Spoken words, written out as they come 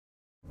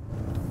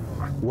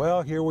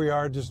Well, here we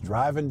are just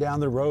driving down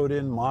the road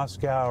in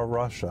Moscow,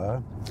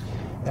 Russia,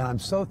 and I'm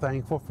so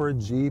thankful for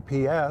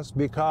GPS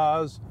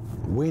because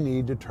we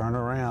need to turn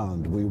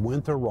around. We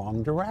went the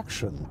wrong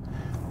direction.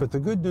 But the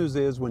good news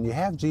is when you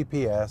have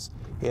GPS,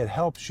 it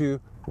helps you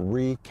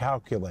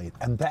recalculate,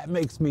 and that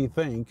makes me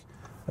think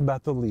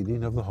about the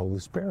leading of the Holy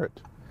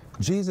Spirit.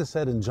 Jesus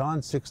said in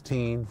John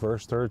 16,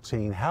 verse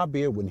 13,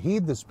 "Howbeit, when He,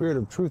 the Spirit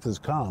of truth, is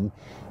come,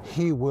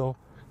 He will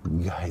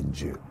guide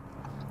you."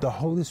 The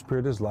Holy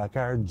Spirit is like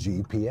our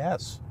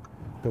GPS,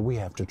 but we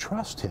have to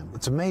trust Him.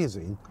 It's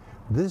amazing.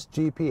 This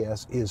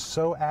GPS is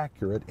so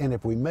accurate, and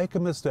if we make a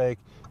mistake,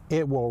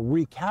 it will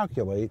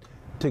recalculate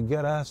to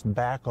get us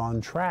back on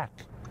track.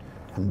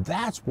 And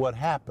that's what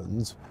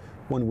happens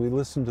when we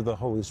listen to the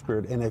Holy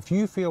Spirit. And if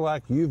you feel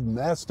like you've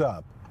messed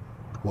up,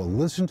 well,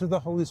 listen to the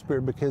Holy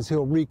Spirit because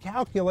He'll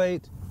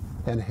recalculate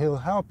and He'll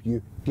help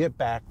you get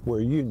back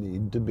where you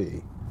need to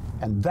be.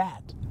 And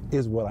that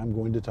is what I'm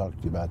going to talk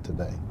to you about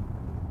today.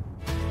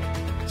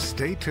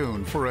 Stay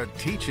tuned for a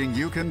teaching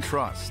you can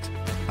trust,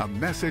 a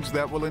message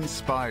that will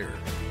inspire,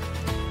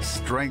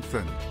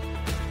 strengthen,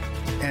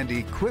 and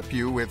equip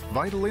you with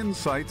vital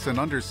insights and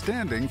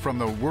understanding from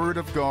the Word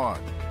of God.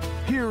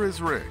 Here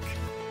is Rick.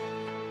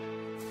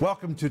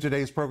 Welcome to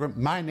today's program.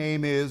 My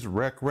name is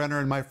Rick Renner,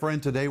 and my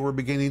friend, today we're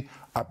beginning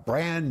a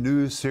brand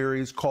new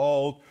series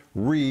called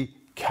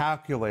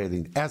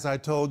Recalculating. As I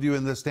told you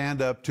in the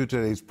stand-up to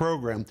today's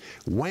program,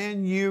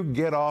 when you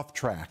get off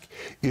track,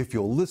 if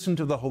you'll listen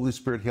to the Holy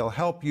Spirit, He'll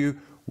help you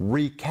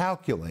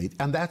recalculate,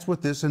 and that's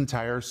what this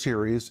entire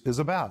series is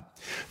about.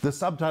 The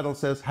subtitle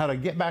says, How to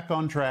Get Back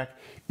on Track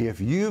If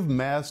You've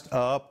Messed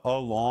Up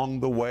Along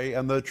the Way.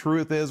 And the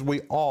truth is,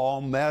 we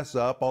all mess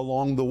up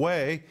along the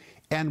way,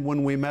 and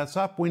when we mess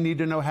up, we need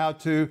to know how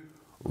to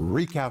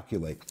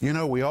recalculate. You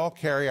know, we all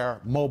carry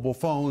our mobile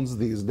phones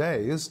these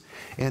days,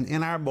 and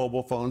in our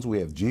mobile phones we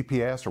have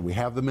GPS, or we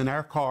have them in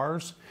our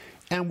cars,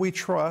 and we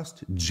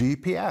trust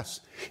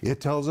GPS.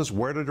 It tells us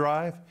where to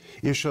drive.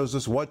 It shows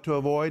us what to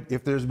avoid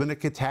if there's been a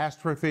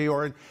catastrophe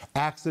or an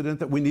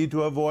accident that we need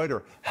to avoid,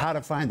 or how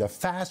to find the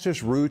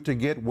fastest route to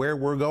get where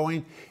we're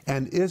going.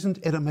 And isn't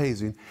it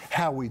amazing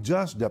how we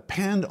just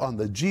depend on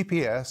the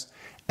GPS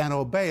and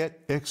obey it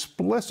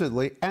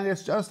explicitly, and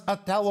it's just a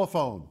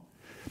telephone.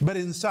 But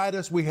inside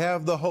us, we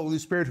have the Holy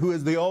Spirit, who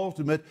is the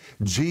ultimate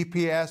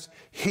GPS.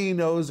 He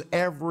knows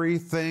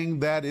everything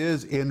that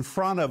is in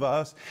front of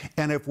us.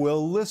 And if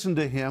we'll listen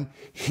to Him,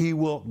 He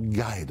will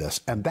guide us.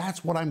 And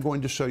that's what I'm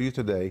going to show you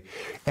today.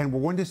 And we're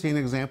going to see an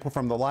example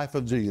from the life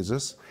of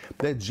Jesus,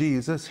 that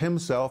Jesus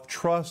Himself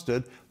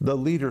trusted the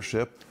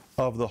leadership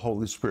of the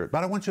Holy Spirit.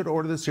 But I want you to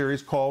order the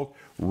series called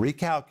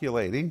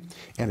Recalculating.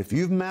 And if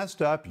you've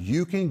messed up,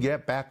 you can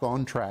get back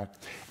on track.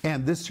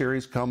 And this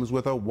series comes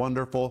with a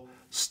wonderful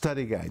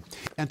study guide.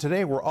 And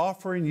today we're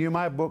offering you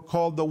my book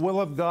called The Will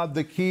of God,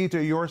 The Key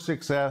to Your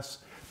Success,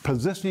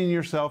 Positioning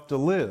Yourself to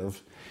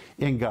Live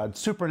in God's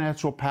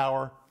Supernatural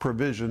Power,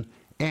 Provision,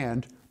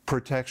 and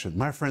Protection.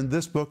 My friend,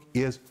 this book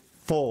is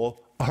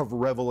full of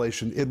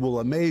revelation. It will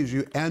amaze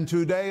you, and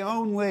today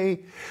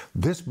only,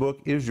 this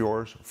book is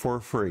yours for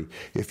free.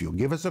 If you'll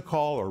give us a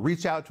call or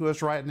reach out to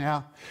us right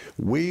now,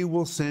 we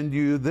will send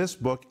you this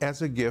book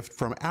as a gift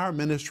from our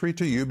ministry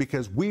to you,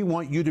 because we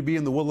want you to be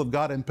in the will of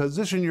God and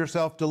position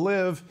yourself to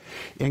live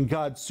in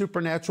God's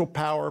supernatural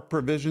power,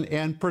 provision,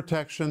 and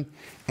protection,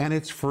 and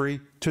it's free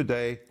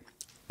today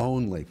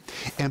only.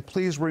 And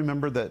please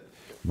remember that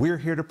we're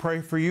here to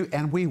pray for you,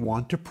 and we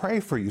want to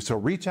pray for you. So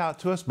reach out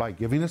to us by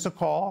giving us a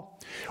call,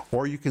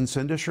 or you can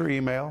send us your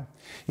email.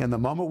 And the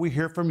moment we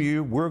hear from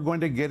you, we're going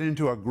to get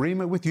into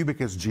agreement with you,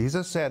 because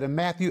Jesus said in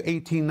Matthew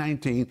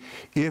 18:19,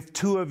 if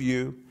two of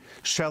you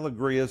shall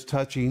agree as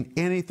touching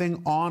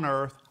anything on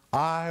earth,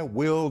 I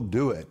will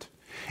do it.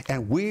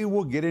 And we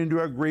will get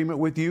into agreement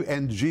with you,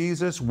 and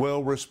Jesus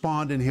will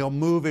respond, and He'll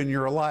move in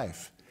your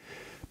life.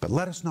 But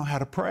let us know how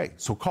to pray.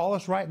 So call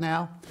us right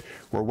now.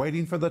 We're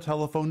waiting for the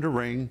telephone to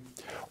ring,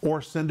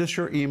 or send us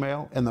your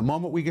email. And the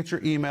moment we get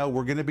your email,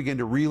 we're going to begin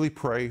to really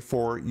pray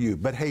for you.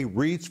 But hey,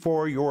 reach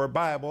for your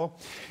Bible.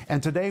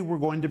 And today we're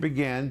going to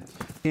begin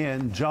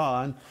in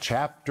John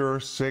chapter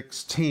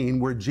 16,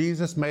 where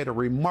Jesus made a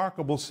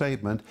remarkable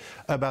statement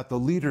about the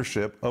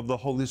leadership of the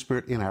Holy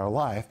Spirit in our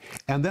life.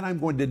 And then I'm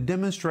going to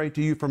demonstrate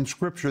to you from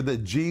Scripture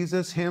that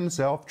Jesus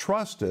Himself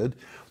trusted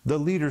the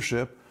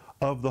leadership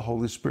of the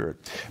Holy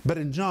Spirit. But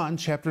in John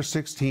chapter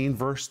 16,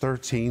 verse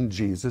 13,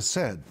 Jesus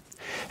said,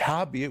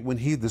 Howbeit, when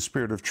He, the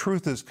Spirit of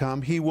truth, is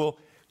come, He will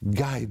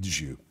guide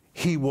you.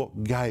 He will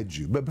guide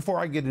you. But before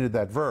I get into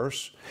that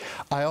verse,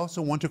 I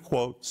also want to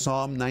quote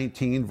Psalm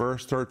 19,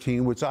 verse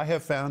 13, which I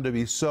have found to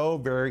be so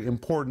very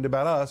important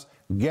about us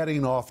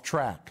getting off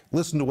track.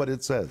 Listen to what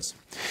it says.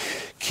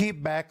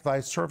 Keep back thy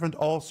servant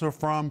also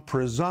from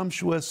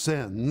presumptuous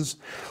sins.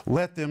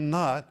 Let them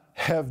not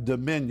have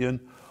dominion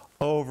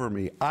over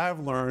me. I've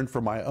learned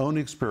from my own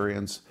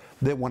experience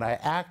that when I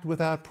act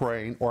without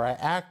praying, or I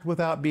act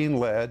without being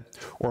led,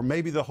 or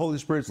maybe the Holy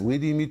Spirit's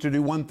leading me to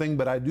do one thing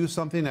but I do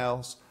something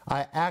else,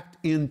 I act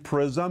in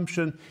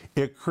presumption,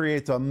 it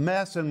creates a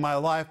mess in my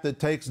life that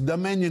takes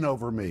dominion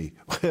over me.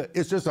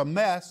 It's just a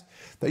mess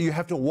that you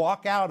have to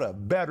walk out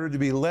of. Better to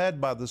be led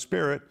by the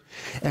Spirit.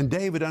 And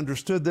David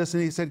understood this,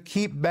 and he said,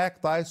 keep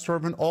back thy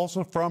servant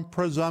also from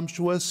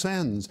presumptuous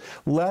sins.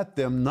 Let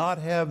them not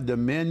have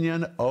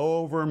dominion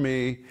over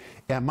me.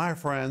 And my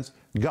friends,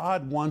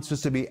 God wants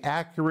us to be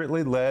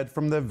accurately led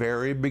from the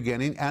very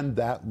beginning, and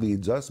that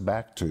leads us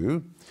back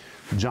to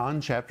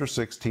John chapter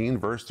 16,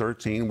 verse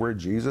 13, where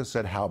Jesus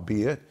said,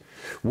 howbeit,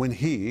 when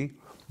he,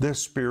 the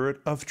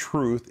Spirit of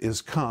truth,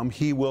 is come,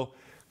 he will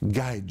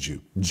guide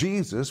you.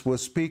 Jesus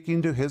was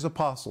speaking to his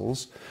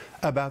apostles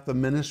about the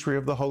ministry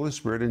of the Holy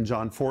Spirit in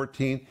John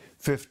 14,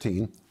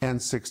 15,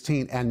 and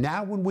 16. And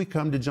now when we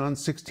come to John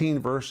 16,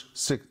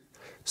 verse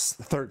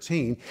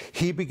 13,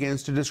 he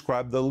begins to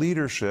describe the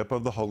leadership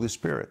of the Holy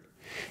Spirit.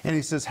 And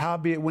he says,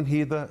 howbeit when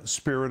he, the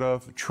Spirit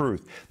of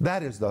truth.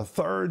 That is the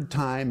third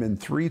time in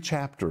 3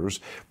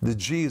 chapters that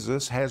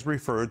Jesus has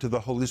referred to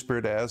the Holy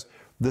Spirit as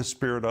the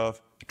Spirit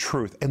of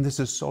truth. And this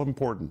is so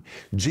important.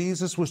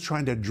 Jesus was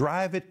trying to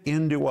drive it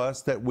into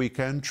us that we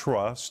can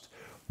trust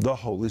the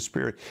Holy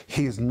Spirit.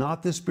 He is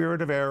not the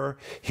spirit of error.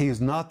 He is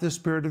not the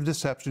spirit of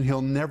deception.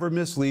 He'll never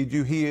mislead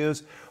you. He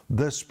is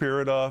the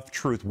Spirit of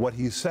truth. What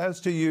he says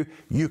to you,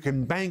 you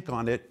can bank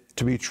on it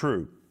to be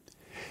true.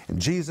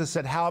 And Jesus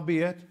said,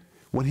 howbeit,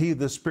 when he,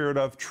 the Spirit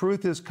of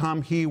truth, is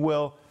come, he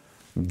will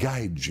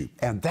guide you.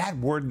 And that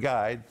word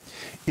guide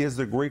is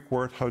the Greek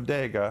word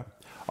hodega,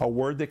 a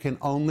word that can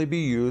only be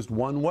used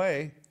one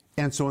way.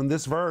 And so in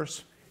this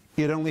verse,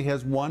 it only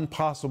has one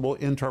possible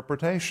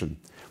interpretation.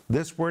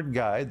 This word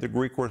guide, the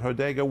Greek word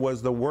hodega,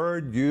 was the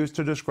word used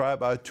to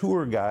describe a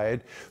tour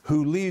guide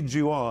who leads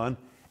you on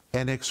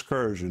an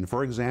excursion.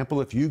 For example,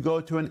 if you go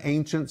to an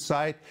ancient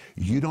site,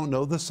 you don't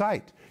know the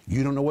site.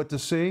 You don't know what to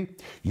see.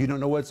 You don't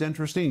know what's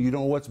interesting. You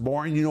don't know what's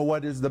boring. You know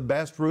what is the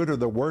best route or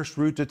the worst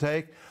route to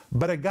take.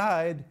 But a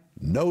guide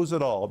knows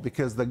it all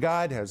because the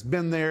guide has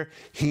been there.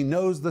 He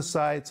knows the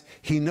sites.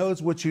 He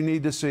knows what you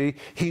need to see.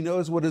 He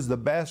knows what is the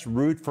best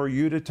route for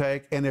you to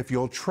take. And if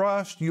you'll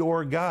trust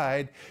your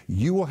guide,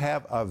 you will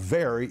have a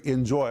very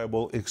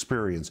enjoyable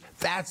experience.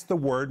 That's the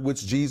word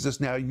which Jesus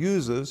now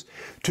uses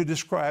to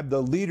describe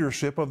the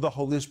leadership of the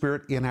Holy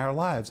Spirit in our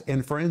lives.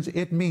 And friends,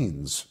 it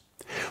means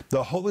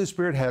the Holy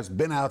Spirit has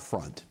been out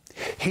front.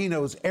 He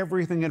knows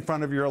everything in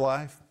front of your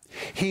life.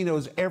 He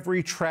knows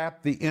every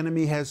trap the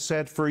enemy has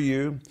set for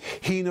you.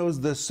 He knows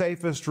the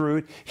safest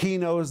route. He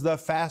knows the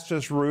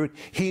fastest route.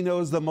 He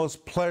knows the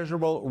most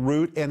pleasurable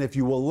route. And if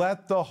you will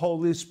let the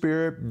Holy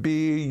Spirit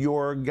be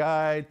your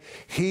guide,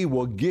 he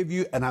will give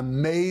you an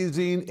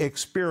amazing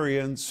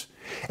experience.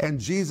 And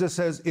Jesus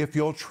says, if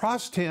you'll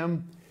trust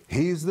him,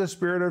 he's the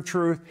Spirit of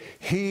truth,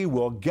 he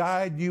will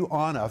guide you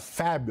on a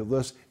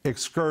fabulous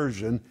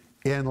excursion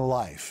in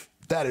life.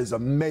 That is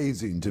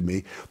amazing to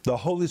me. The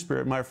Holy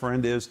Spirit, my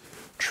friend, is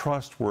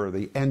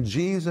trustworthy. And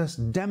Jesus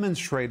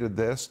demonstrated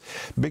this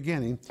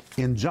beginning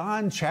in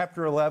John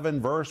chapter 11,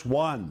 verse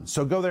 1.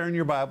 So go there in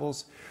your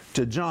Bibles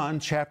to John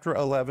chapter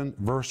 11,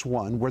 verse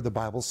 1, where the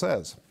Bible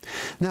says,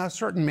 now a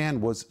certain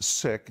man was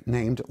sick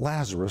named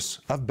Lazarus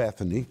of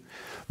Bethany,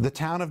 the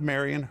town of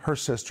Mary and her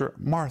sister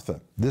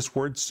Martha. This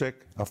word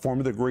sick, a form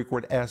of the Greek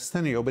word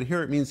asthenio, but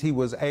here it means he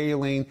was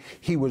ailing.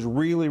 He was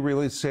really,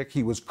 really sick.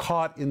 He was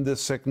caught in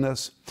this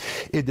sickness.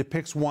 It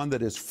depicts one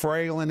that is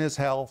frail in his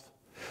health,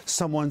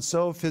 someone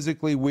so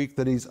physically weak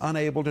that he's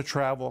unable to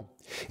travel.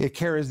 It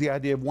carries the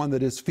idea of one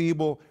that is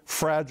feeble,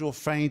 fragile,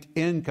 faint,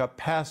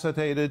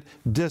 incapacitated,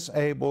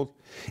 disabled,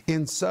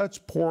 in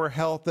such poor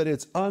health that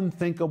it's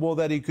unthinkable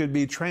that he could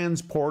be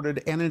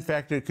transported, and in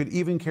fact, it could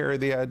even carry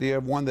the idea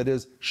of one that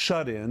is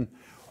shut in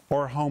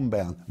or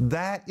homebound.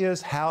 That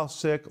is how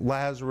sick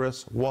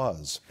Lazarus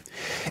was.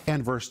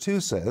 And verse 2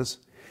 says,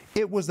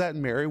 it was that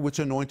Mary which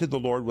anointed the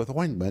Lord with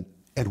ointment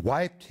and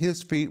wiped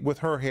his feet with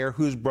her hair,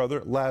 whose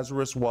brother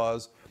Lazarus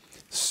was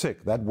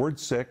sick. That word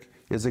sick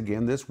is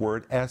again this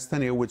word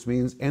asthenio, which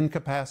means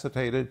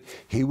incapacitated.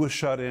 He was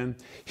shut in.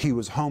 He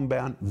was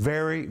homebound,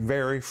 very,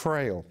 very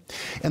frail.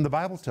 And the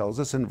Bible tells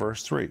us in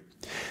verse 3,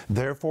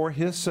 therefore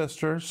his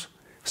sisters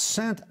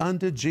sent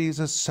unto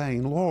Jesus,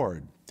 saying,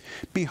 Lord,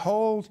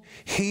 behold,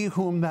 he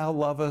whom thou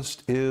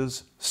lovest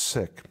is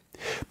sick.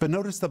 But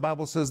notice the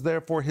Bible says,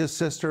 therefore his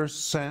sisters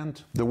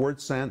sent. The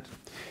word sent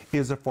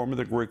is a form of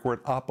the Greek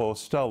word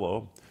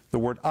apostello. The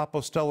word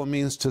apostello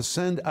means to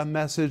send a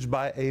message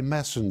by a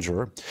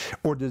messenger,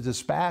 or to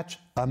dispatch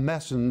a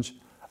message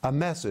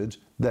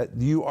that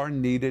you are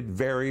needed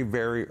very,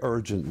 very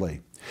urgently.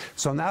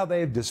 So now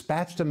they have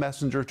dispatched a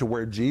messenger to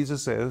where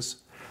Jesus is.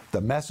 The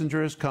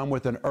messenger has come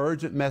with an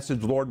urgent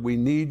message. Lord, we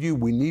need you.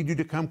 We need you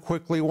to come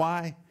quickly.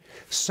 Why?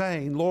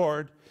 Saying,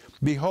 Lord,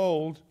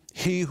 behold,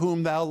 he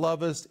whom thou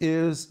lovest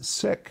is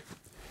sick.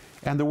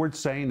 And the word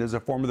saying is a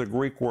form of the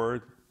Greek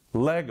word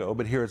lego,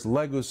 but here it's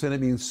legos, and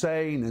it means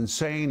saying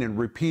and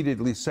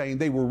repeatedly saying.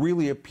 They were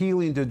really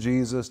appealing to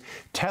Jesus,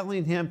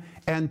 telling him,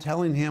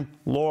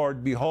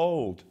 Lord,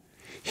 behold,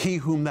 he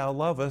whom thou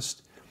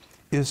lovest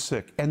is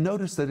sick. And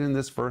notice that in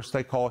this verse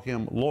they call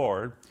him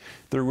Lord.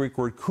 The Greek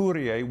word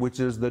Kyrie, which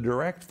is the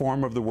direct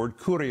form of the word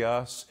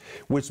Kurios,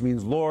 which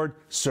means Lord,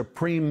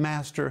 Supreme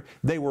Master.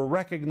 They were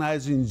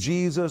recognizing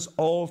Jesus'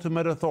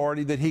 ultimate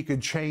authority, that he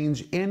could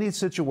change any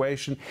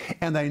situation.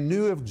 And they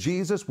knew if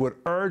Jesus would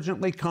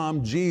urgently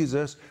come,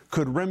 Jesus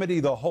could remedy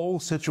the whole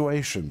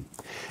situation.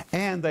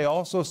 And they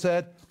also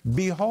said,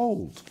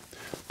 behold.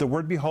 The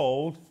word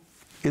behold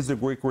is the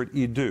Greek word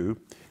idu,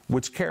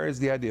 which carries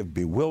the idea of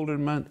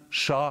bewilderment,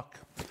 shock,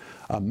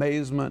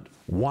 amazement,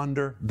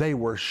 wonder. They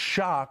were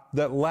shocked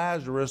that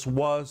Lazarus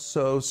was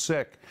so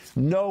sick.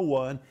 No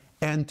one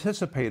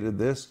anticipated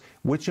this,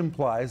 which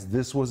implies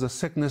this was a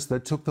sickness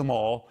that took them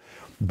all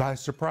by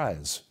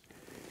surprise.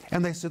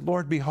 And they said,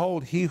 Lord,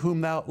 behold, he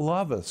whom thou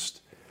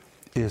lovest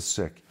is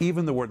sick.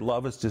 Even the word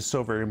lovest is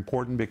so very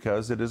important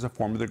because it is a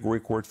form of the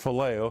Greek word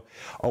phileo,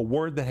 a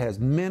word that has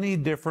many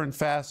different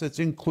facets,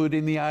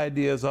 including the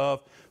ideas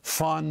of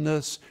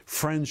fondness,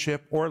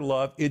 friendship, or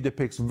love. It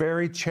depicts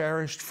very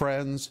cherished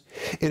friends.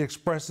 It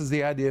expresses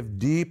the idea of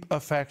deep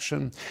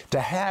affection, to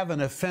have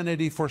an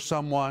affinity for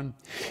someone.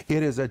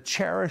 It is a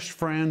cherished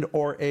friend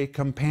or a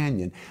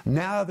companion.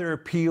 Now they're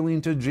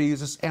appealing to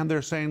Jesus and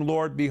they're saying,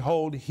 Lord,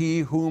 behold, he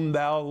whom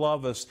thou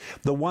lovest,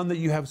 the one that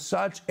you have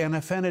such an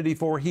affinity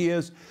for, he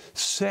is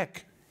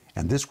sick.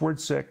 And this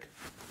word sick,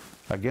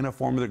 again, a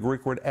form of the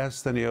Greek word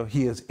asthenio,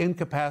 he is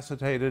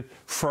incapacitated,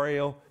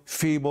 frail,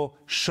 feeble,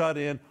 shut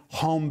in,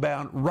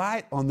 homebound,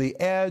 right on the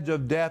edge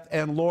of death.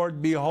 And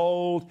Lord,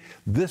 behold,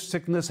 this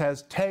sickness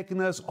has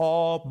taken us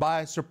all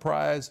by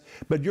surprise.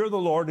 But you're the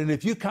Lord, and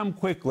if you come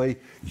quickly,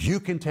 you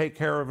can take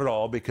care of it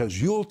all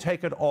because you'll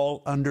take it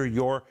all under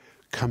your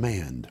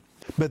command.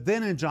 But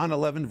then in John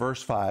 11,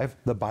 verse 5,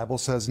 the Bible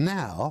says,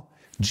 now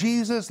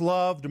Jesus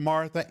loved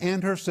Martha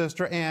and her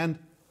sister and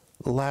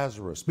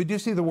Lazarus. But do you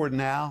see the word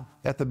now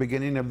at the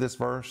beginning of this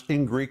verse?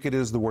 In Greek, it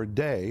is the word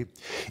de.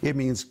 It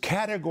means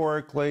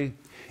categorically,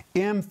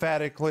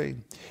 emphatically.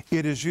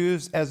 It is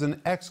used as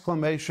an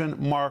exclamation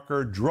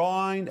marker,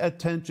 drawing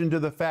attention to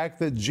the fact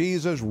that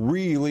Jesus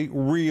really,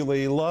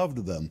 really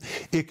loved them.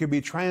 It could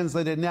be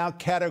translated now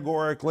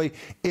categorically,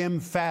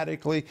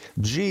 emphatically.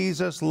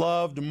 Jesus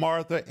loved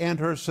Martha and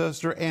her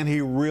sister, and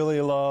he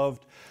really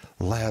loved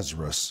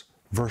Lazarus.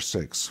 Verse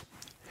 6.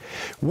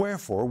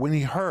 Wherefore, when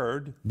he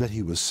heard that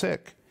he was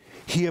sick,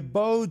 he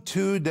abode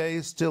 2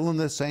 days still in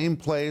the same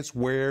place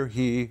where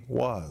he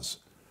was.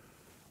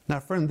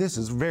 Now, friend, this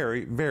is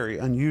very, very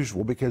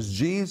unusual because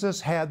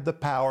Jesus had the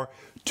power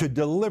to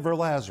deliver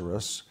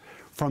Lazarus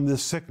from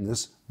this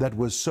sickness that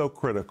was so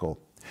critical.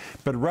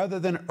 But rather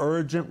than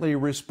urgently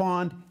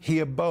respond, he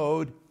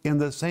abode in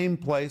the same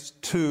place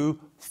 2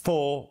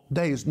 full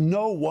days.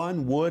 No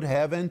one would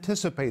have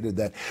anticipated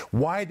that.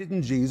 Why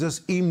didn't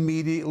Jesus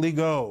immediately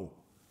go?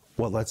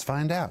 Well, let's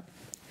find out.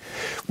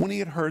 When he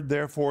had heard,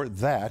 therefore,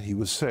 that he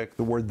was sick,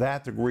 the word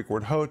that, the Greek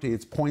word hoti,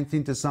 it's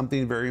pointing to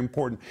something very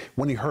important.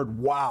 When he heard,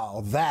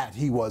 wow, that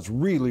he was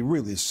really,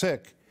 really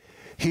sick,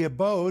 he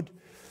abode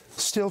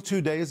still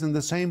 2 days in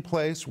the same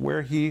place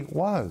where he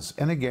was.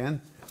 And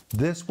again,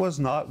 this was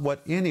not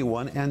what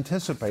anyone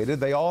anticipated.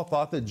 They all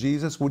thought that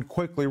Jesus would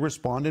quickly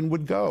respond and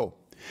would go.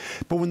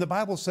 But when the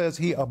Bible says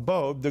he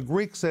abode, the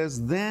Greek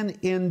says, then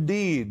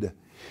indeed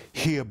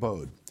he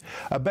abode.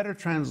 A better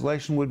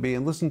translation would be,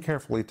 and listen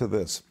carefully to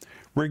this,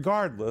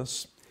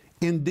 regardless,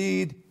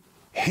 indeed,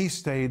 he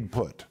stayed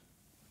put.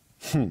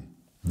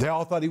 They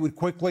all thought he would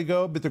quickly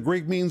go, but the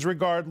Greek means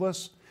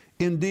regardless,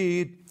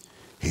 indeed,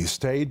 he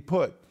stayed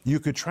put. You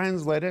could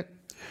translate it,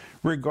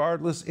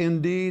 regardless,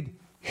 indeed,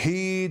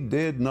 he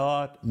did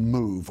not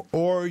move.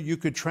 Or you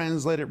could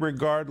translate it,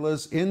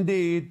 regardless,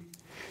 indeed,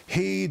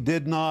 he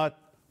did not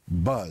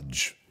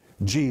budge.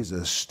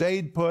 Jesus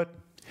stayed put.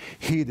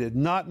 He did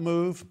not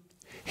move.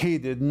 He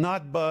did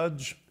not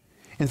budge.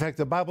 In fact,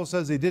 the Bible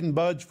says he didn't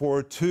budge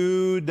for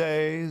 2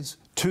 days.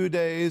 2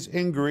 days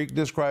in Greek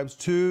describes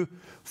 2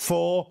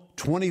 full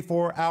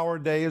 24-hour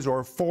days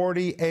or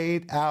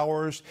 48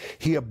 hours.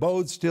 He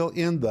abode still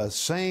in the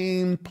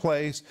same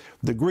place.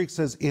 The Greek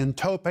says in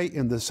tope,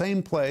 in the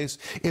same place,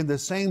 in the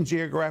same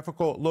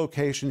geographical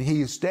location.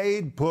 He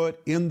stayed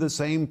put in the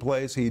same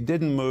place. He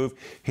didn't move.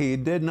 He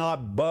did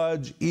not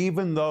budge,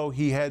 even though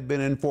he had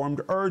been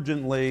informed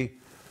urgently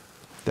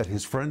that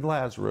his friend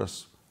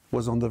Lazarus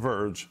was on the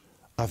verge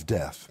of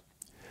death.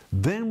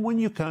 Then when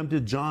you come to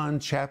John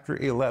chapter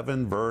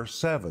 11, verse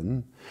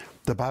 7,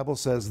 the Bible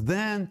says,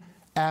 then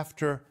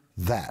after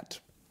that.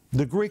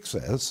 The Greek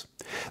says,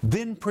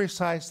 then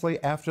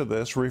precisely after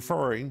this,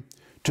 referring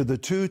to the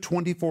 2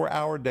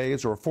 24-hour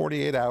days or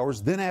 48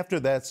 hours, then after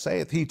that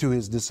saith he to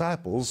his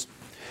disciples,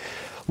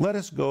 let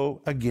us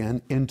go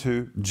again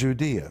into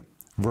Judea.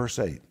 Verse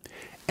 8,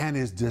 and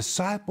his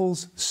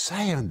disciples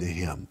say unto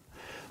him,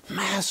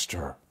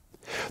 Master,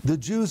 the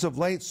Jews of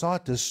late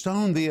sought to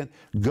stone thee, and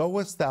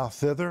goest thou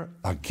thither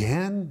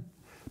again?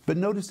 But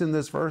notice in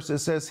this verse it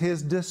says,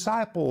 his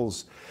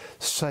disciples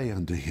say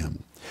unto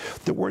him.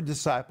 The word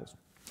disciples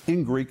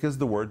in Greek is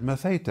the word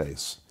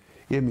mathetes.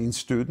 It means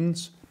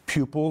students,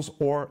 pupils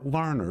or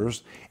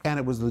learners, and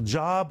it was the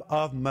job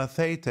of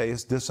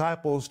mathetes,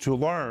 disciples, to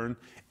learn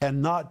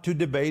and not to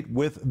debate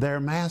with their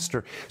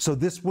master. So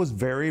this was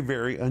very,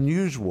 very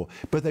unusual.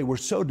 But they were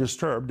so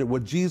disturbed at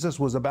what Jesus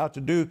was about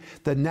to do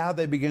that now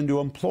they began to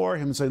implore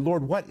him and say,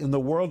 Lord, what in the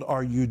world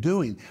are you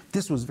doing?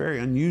 This was very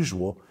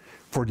unusual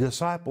for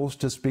disciples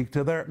to speak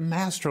to their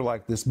master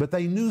like this. But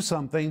they knew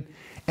something,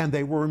 and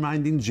they were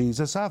reminding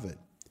Jesus of it.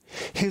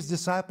 His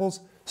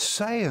disciples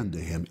say unto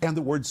him, and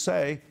the word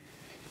say,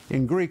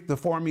 in Greek, the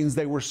form means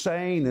they were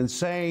saying and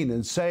saying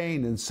and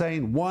saying and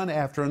saying one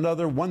after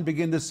another. One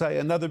began to say,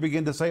 another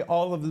began to say,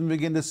 all of them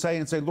begin to say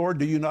and say, Lord,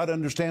 do you not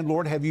understand?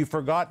 Lord, have you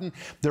forgotten?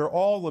 They're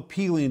all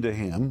appealing to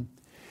him.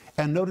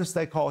 And notice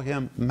they call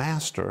him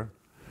master.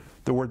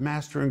 The word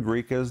master in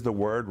Greek is the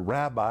word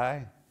rabbi.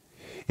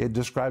 It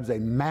describes a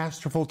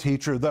masterful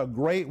teacher, the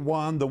great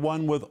one, the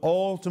one with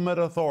ultimate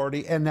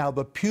authority. And now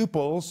the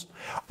pupils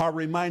are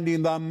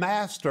reminding the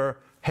master,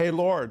 hey,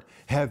 Lord,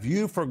 have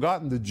you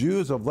forgotten the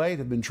Jews of late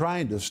have been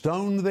trying to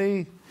stone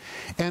thee?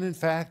 And in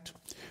fact,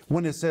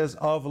 when it says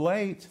of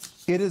late,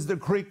 it is the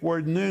Greek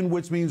word noon,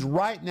 which means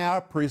right now,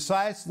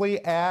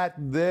 precisely at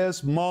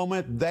this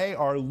moment, they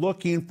are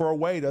looking for a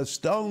way to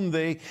stone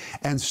thee,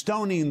 and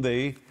stoning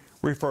thee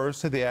refers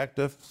to the act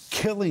of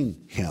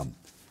killing him.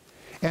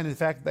 And in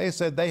fact, they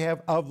said they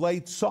have of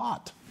late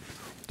sought.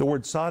 The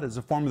word sought is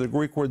a form of the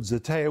Greek word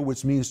zeteo,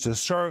 which means to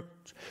search,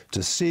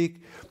 to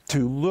seek,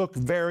 to look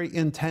very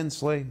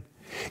intensely.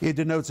 It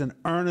denotes an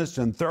earnest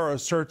and thorough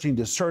searching,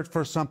 to search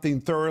for something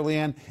thoroughly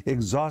and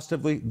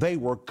exhaustively. They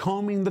were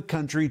combing the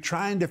country,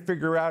 trying to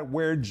figure out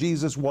where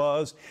Jesus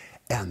was,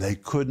 and they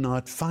could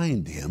not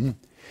find him.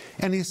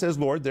 And he says,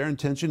 Lord, their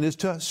intention is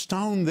to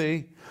stone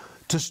thee.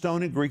 To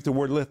stone in Greek, the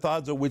word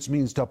lithazo, which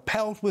means to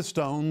pelt with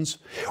stones,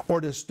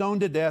 or to stone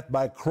to death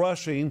by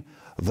crushing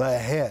the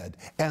head.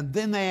 And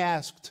then they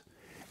asked,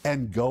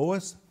 and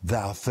goest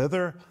thou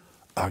thither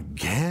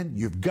again?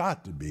 You've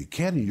got to be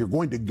kidding. You're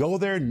going to go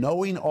there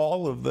knowing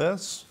all of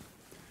this?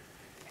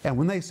 And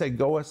when they say,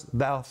 goest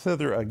thou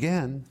thither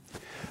again,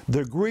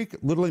 the Greek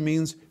literally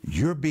means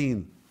you're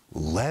being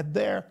led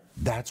there.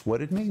 That's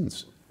what it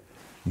means.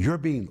 You're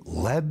being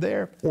led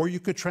there. Or you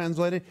could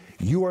translate it,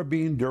 you are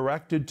being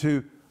directed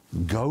to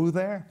go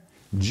there.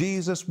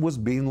 Jesus was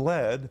being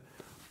led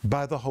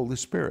by the Holy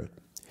Spirit.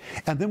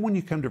 And then when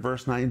you come to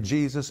verse 9,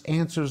 Jesus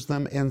answers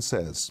them and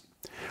says,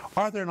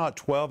 are there not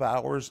 12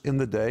 hours in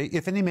the day?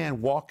 If any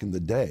man walk in the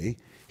day,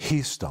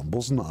 he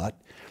stumbles not,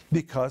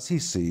 because he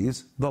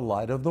sees the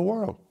light of the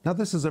world. Now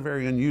this is a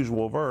very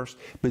unusual verse,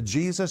 but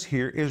Jesus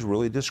here is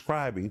really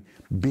describing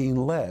being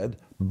led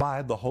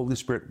by the Holy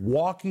Spirit,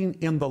 walking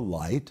in the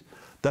light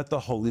that the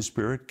Holy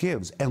Spirit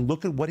gives. And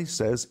look at what he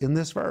says in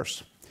this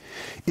verse.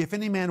 If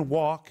any man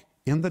walk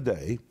in the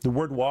day, the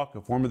word walk,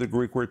 a form of the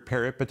Greek word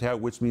peripateo,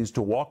 which means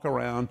to walk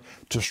around,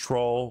 to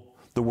stroll.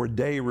 The word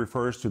day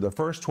refers to the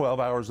first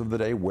 12 hours of the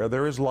day where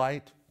there is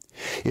light.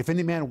 If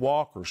any man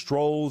walk or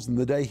strolls in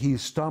the day, he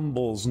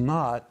stumbles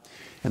not.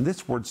 And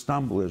this word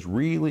stumble is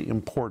really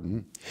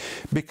important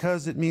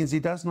because it means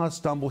he does not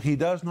stumble, he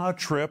does not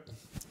trip,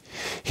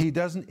 he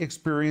doesn't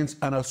experience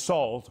an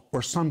assault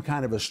or some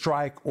kind of a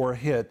strike or a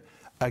hit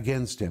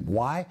against him.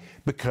 Why?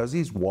 Because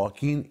he's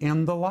walking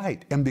in the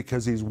light. And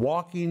because he's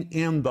walking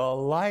in the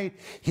light,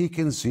 he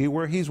can see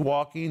where he's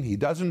walking. He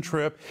doesn't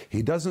trip.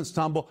 He doesn't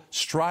stumble.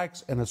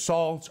 Strikes and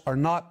assaults are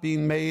not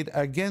being made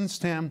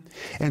against him.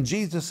 And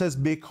Jesus says,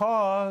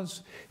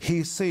 because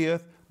he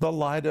seeth the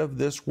light of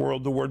this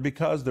world. The word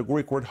because, the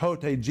Greek word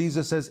hote,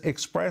 Jesus says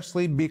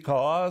expressly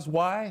because.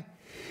 Why?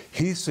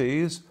 He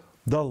sees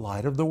the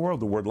light of the world.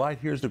 The word light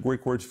here is the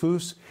Greek word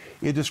phous.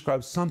 It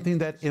describes something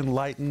that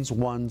enlightens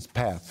one's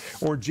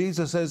path. Or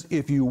Jesus says,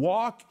 if you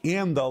walk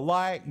in the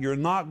light, you're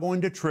not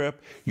going to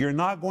trip, you're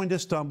not going to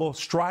stumble,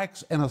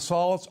 strikes and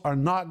assaults are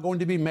not going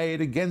to be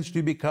made against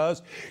you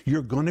because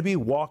you're going to be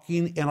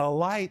walking in a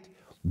light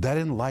that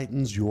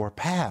enlightens your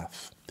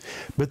path.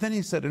 But then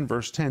he said in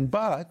verse 10,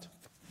 but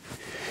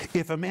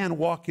if a man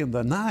walk in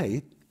the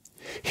night,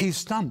 he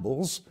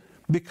stumbles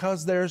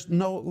because there's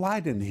no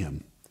light in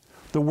him.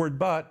 The word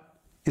but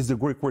is the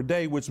Greek word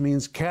day, which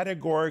means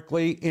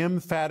categorically,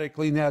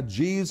 emphatically. Now,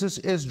 Jesus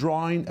is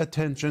drawing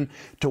attention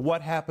to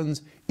what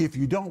happens if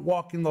you don't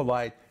walk in the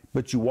light,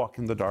 but you walk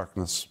in the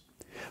darkness.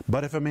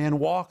 But if a man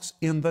walks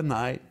in the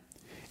night,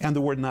 and the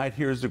word night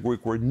here is the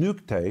Greek word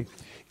nukte,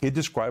 it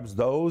describes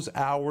those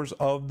hours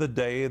of the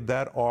day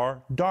that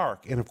are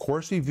dark. And of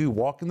course, if you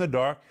walk in the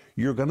dark,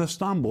 you're going to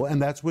stumble,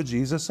 and that's what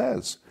Jesus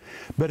says.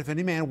 But if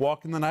any man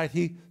walk in the night,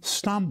 he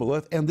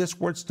stumbleth, and this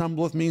word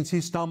stumbleth means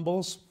he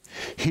stumbles,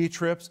 he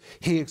trips,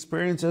 he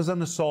experiences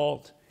an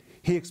assault,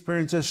 he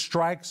experiences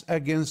strikes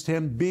against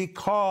him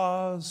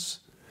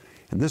because,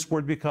 and this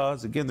word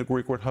because, again the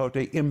Greek word hote,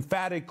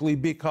 emphatically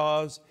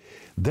because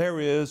there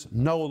is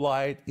no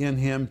light in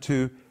him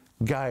to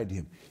guide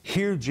him.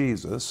 Here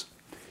Jesus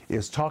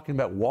is talking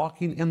about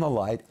walking in the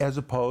light as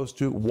opposed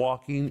to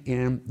walking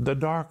in the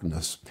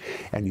darkness.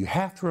 And you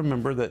have to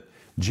remember that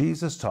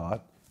Jesus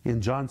taught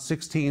in John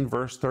 16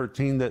 verse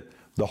 13 that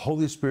The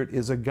Holy Spirit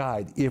is a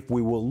guide. If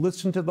we will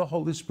listen to the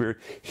Holy Spirit,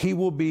 He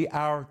will be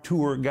our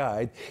tour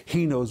guide.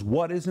 He knows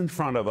what is in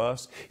front of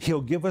us.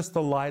 He'll give us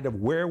the light of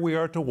where we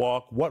are to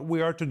walk, what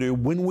we are to do,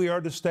 when we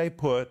are to stay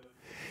put.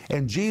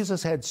 And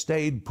Jesus had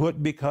stayed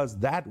put because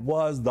that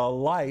was the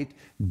light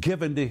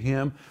given to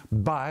Him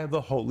by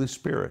the Holy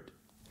Spirit.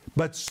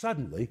 But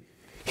suddenly,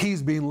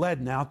 He's being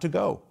led now to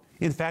go.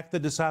 In fact, the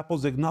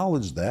disciples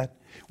acknowledged that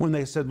when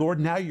they said, Lord,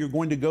 now you're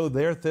going to go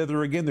there,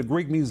 thither again. The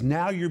Greek means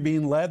now you're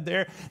being led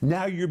there,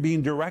 now you're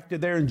being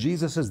directed there. And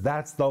Jesus says,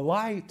 that's the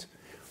light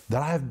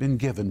that I have been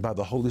given by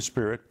the Holy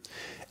Spirit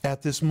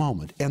at this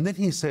moment. And then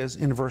He says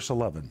in verse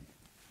 11,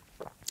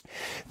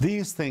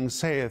 these things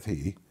saith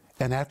He,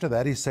 and after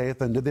that He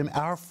saith unto them,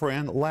 our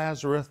friend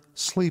Lazarus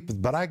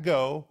sleepeth, but I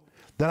go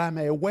that I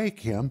may awake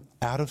him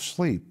out of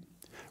sleep.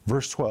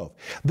 Verse 12,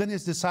 then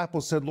His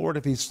disciples said, Lord,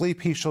 if he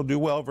sleep, he shall do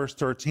well. Verse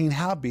 13,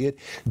 howbeit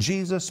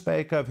Jesus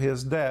spake of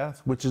his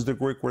death, which is the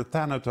Greek word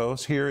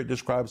thanatos. Here it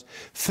describes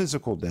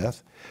physical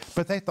death,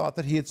 but they thought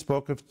that He had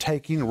spoke of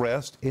taking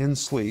rest in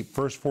sleep.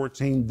 Verse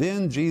 14,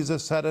 then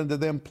Jesus said unto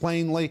them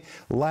plainly,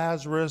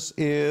 Lazarus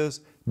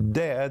is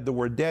dead. The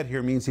word dead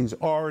here means he's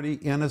already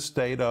in a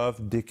state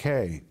of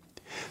decay.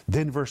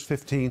 Then verse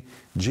 15,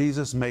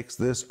 Jesus makes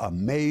this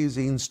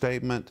amazing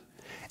statement,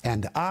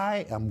 and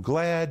I am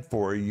glad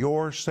for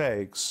your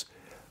sakes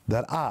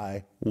that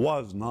I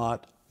was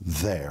not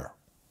there.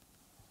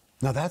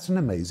 Now that's an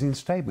amazing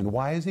statement.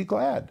 Why is He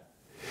glad?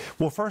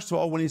 Well, first of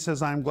all, when He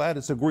says I'm glad,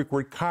 it's a Greek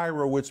word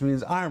kairo, which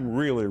means I'm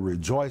really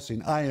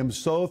rejoicing. I am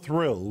so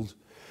thrilled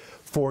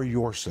for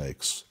your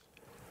sakes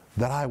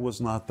that I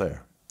was not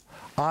there.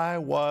 I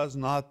was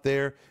not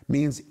there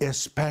means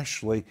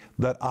especially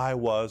that I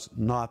was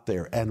not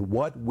there. And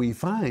what we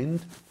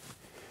find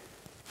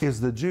is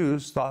the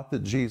Jews thought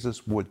that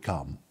Jesus would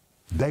come.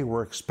 They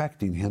were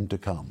expecting Him to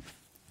come.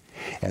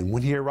 And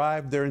when He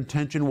arrived, their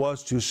intention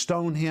was to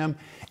stone Him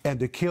and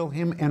to kill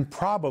Him and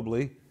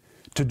probably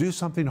to do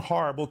something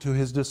horrible to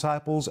His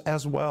disciples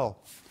as well.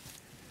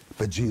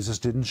 But Jesus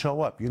didn't show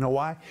up. You know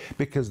why?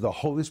 Because the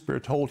Holy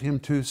Spirit told Him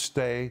to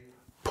stay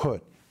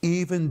put.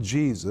 Even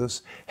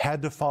Jesus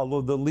had to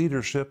follow the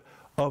leadership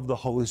of the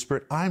Holy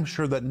Spirit. I'm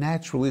sure that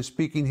naturally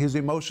speaking, His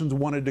emotions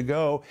wanted to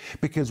go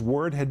because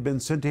word had been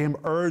sent to Him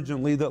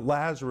urgently that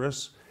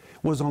Lazarus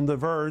was on the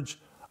verge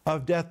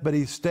of death, but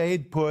He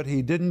stayed put.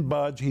 He didn't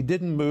budge. He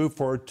didn't move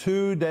for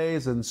 2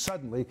 days, and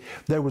suddenly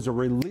there was a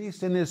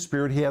release in His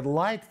spirit. He had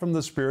light from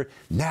the Spirit.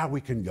 Now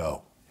we can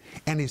go.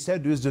 And He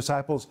said to His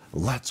disciples,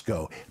 let's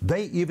go.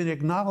 They even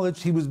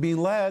acknowledged He was being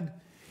led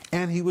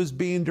and He was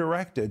being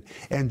directed.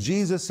 And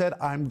Jesus said,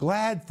 I'm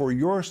glad for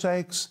your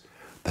sakes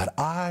that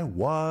I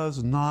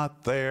was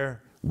not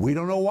there. We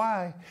don't know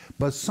why,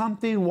 but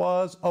something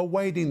was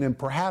awaiting them.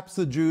 Perhaps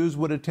the Jews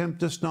would attempt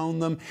to stone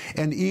them,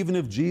 and even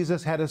if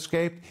Jesus had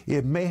escaped,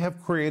 it may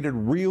have created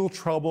real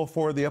trouble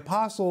for the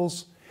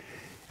apostles.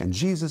 And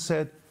Jesus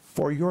said,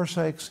 for your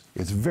sakes,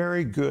 it's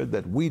very good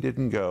that we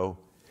didn't go.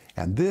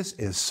 And this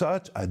is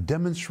such a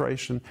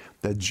demonstration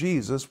that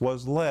Jesus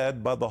was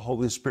led by the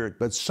Holy Spirit.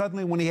 But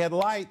suddenly when He had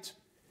light,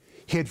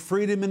 He had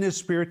freedom in His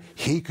spirit,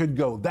 He could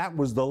go. That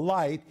was the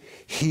light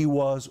He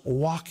was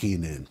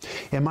walking in.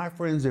 And my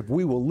friends, if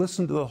we will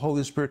listen to the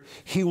Holy Spirit,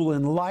 He will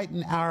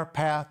enlighten our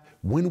path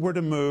when we're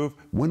to move,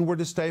 when we're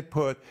to stay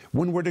put,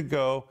 when we're to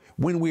go,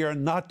 when we are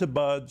not to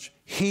budge.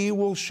 He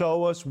will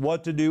show us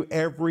what to do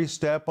every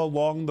step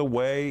along the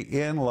way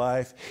in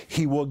life.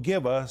 He will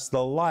give us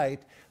the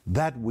light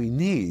that we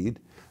need,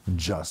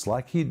 just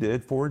like He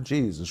did for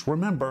Jesus.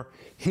 Remember,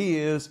 He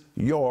is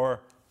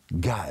your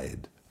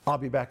guide. I'll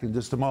be back in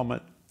just a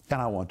moment,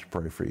 and I want to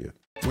pray for you.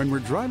 When we're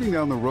driving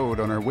down the road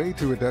on our way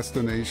to a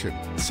destination,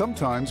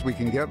 sometimes we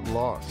can get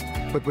lost.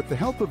 But with the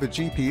help of a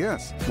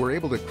GPS, we're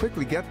able to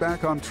quickly get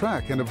back on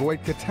track and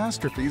avoid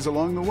catastrophes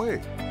along the way.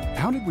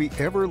 How did we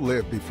ever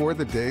live before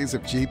the days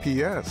of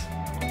GPS?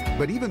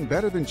 But even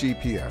better than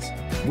GPS,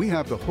 we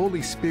have the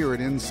Holy Spirit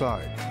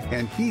inside,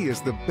 and He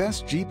is the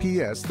best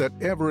GPS that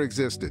ever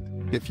existed.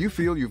 If you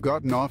feel you've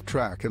gotten off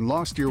track and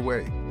lost your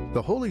way,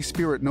 the Holy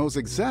Spirit knows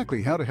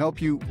exactly how to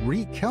help you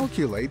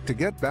recalculate to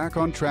get back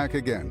on track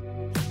again.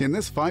 In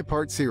this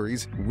 5-part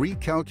series,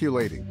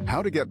 Recalculating,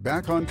 How to Get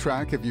Back on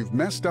Track If You've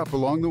Messed Up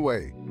Along the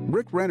Way,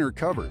 Rick Renner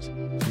covers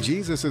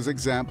Jesus'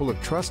 example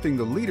of trusting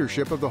the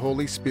leadership of the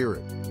Holy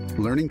Spirit,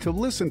 learning to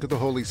listen to the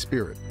Holy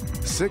Spirit,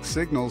 6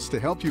 signals to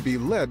help you be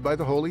led by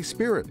the Holy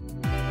Spirit,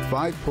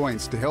 5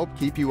 points to help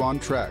keep you on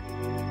track.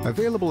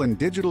 Available in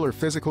digital or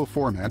physical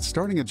formats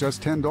starting at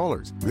just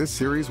 $10. This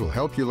series will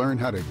help you learn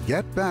how to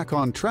get back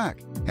on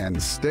track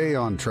and stay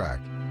on track.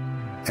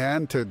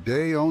 And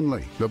today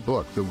only, the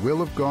book, The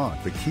Will of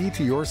God, The Key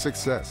to Your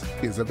Success,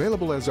 is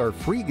available as our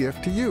free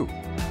gift to you.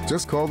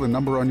 Just call the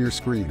number on your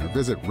screen or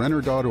visit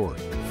Renner.org.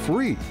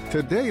 Free,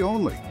 today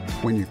only,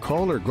 when you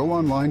call or go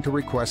online to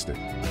request it.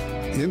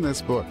 In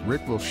this book,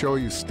 Rick will show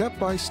you step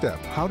by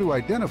step how to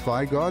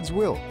identify God's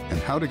will and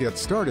how to get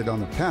started on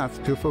the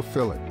path to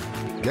fulfill it.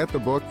 Get the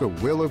book, The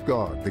Will of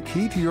God, The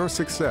Key to Your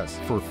Success,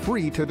 for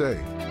free today.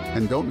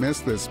 And don't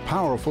miss this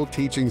powerful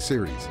teaching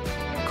series.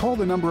 Call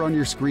the number on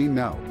your screen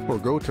now or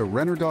go to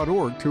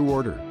Renner.org to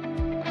order.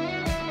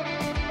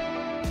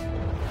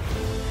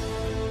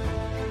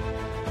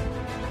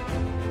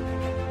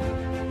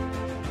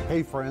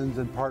 Hey friends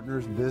and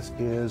partners, this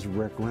is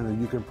Rick Renner.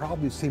 You can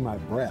probably see my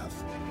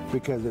breath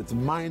because it's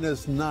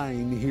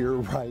 -9 here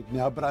right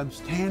now, but I'm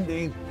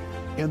standing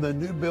in the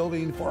new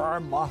building for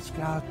our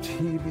Moscow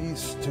TV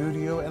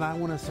studio, and I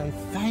want to say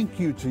thank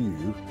you to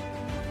you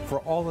for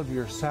all of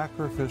your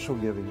sacrificial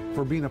giving,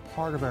 for being a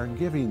part of our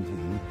giving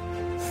team.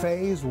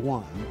 Phase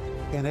 1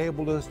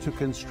 enabled us to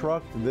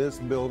construct this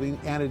building,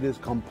 and it is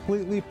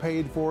completely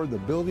paid for. The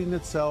building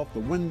itself, the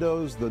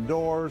windows, the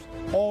doors,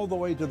 all the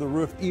way to the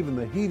roof, even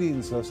the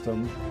heating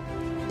system.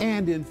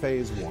 And in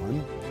Phase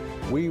 1,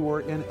 we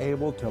were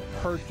enabled to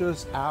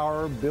purchase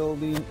our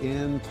building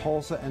in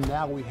Tulsa, and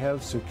now we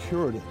have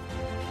secured it.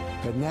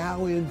 But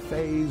now in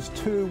Phase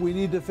 2, we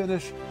need to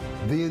finish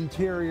the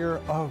interior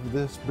of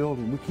this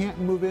building. We can't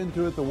move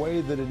into it the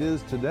way that it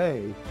is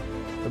today.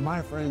 But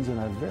my friends, in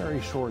a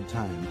very short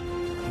time,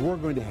 we're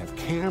going to have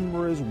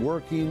cameras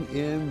working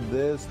in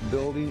this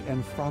building,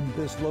 and from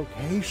this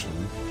location,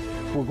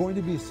 we're going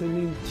to be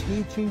sending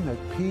teaching that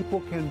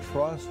people can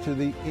trust to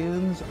the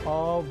ends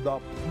of the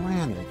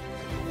planet.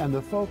 And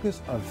the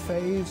focus of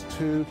Phase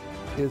 2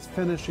 is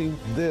finishing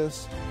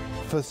this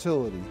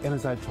facility. And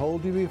as I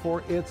told you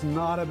before, it's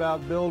not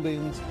about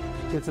buildings.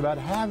 It's about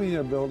having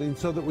a building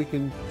so that we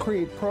can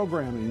create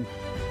programming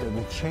that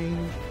will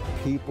change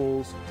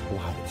people's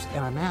lives.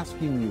 And I'm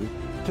asking you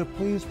to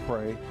please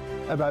pray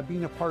about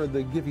being a part of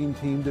the giving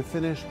team to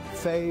finish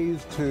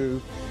Phase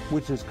 2,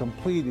 which is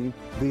completing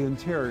the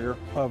interior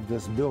of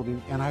this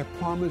building. And I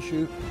promise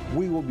you,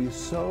 we will be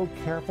so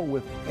careful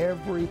with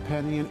every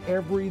penny and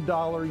every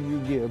dollar you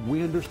give.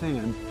 We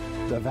understand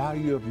the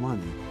value of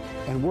money,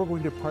 and we're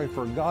going to pray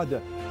for God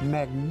to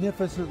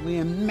magnificently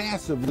and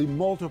massively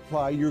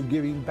multiply your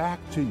giving back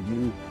to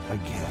you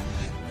again.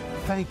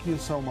 Thank you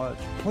so much.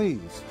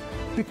 Please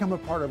become a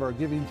part of our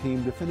giving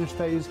team to finish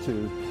Phase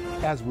 2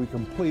 as we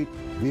complete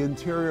the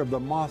interior of the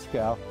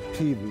Moscow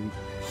TV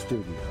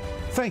studio.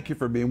 Thank you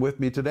for being with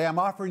me today. I'm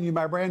offering you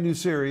my brand new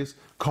series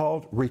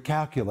called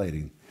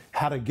Recalculating: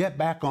 How to Get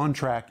Back on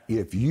Track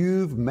If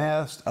You've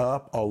Messed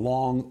Up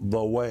Along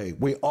the Way.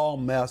 We all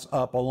mess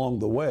up along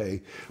the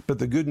way, but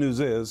the good news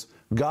is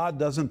God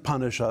doesn't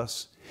punish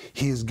us.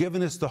 He's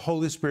given us the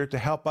Holy Spirit to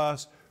help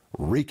us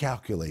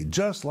recalculate.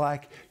 Just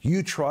like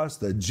you trust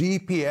the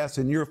GPS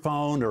in your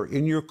phone or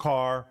in your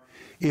car,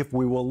 if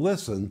we will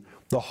listen,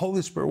 the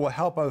Holy Spirit will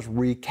help us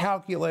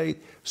recalculate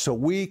so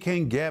we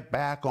can get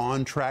back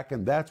on track.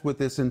 And that's what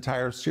this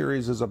entire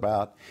series is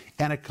about.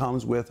 And it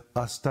comes with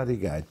a study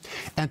guide.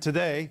 And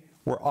today,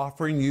 we're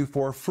offering you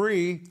for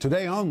free,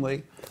 today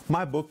only,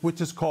 my book,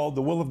 which is called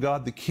The Will of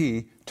God, The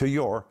Key to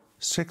Your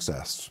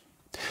Success.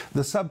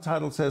 The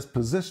subtitle says,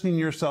 Positioning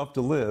Yourself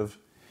to Live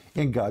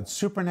in God's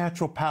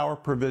Supernatural Power,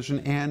 Provision,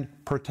 and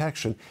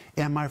Protection.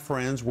 And my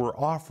friends, we're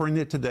offering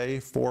it today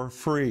for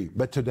free,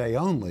 but today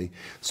only.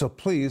 So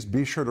please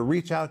be sure to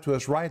reach out to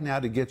us right now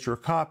to get your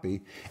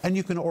copy. And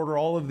you can order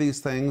all of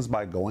these things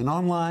by going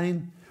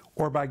online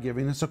or by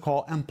giving us a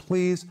call. And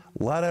please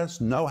let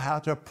us know how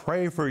to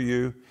pray for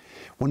you.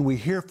 When we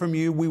hear from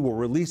you, we will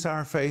release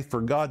our faith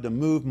for God to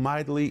move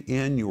mightily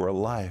in your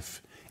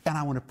life. And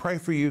I want to pray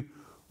for you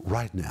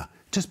right now.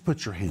 Just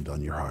put your hand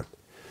on your heart.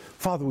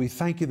 Father, we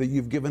thank you that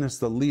you've given us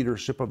the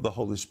leadership of the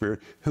Holy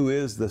Spirit, who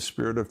is the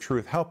Spirit of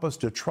truth. Help us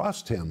to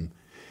trust him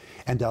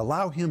and to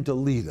allow him to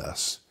lead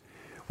us.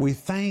 We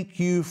thank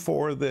you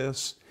for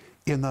this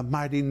in the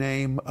mighty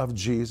name of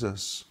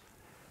Jesus.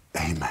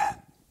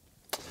 Amen.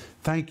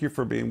 Thank you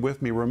for being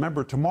with me.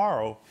 Remember,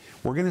 tomorrow,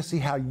 we're going to see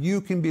how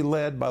you can be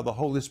led by the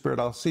Holy Spirit.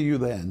 I'll see you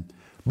then.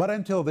 But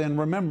until then,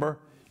 remember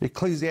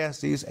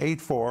Ecclesiastes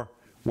 8:4,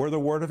 where the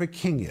word of a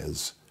king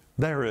is,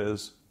 there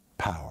is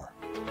power.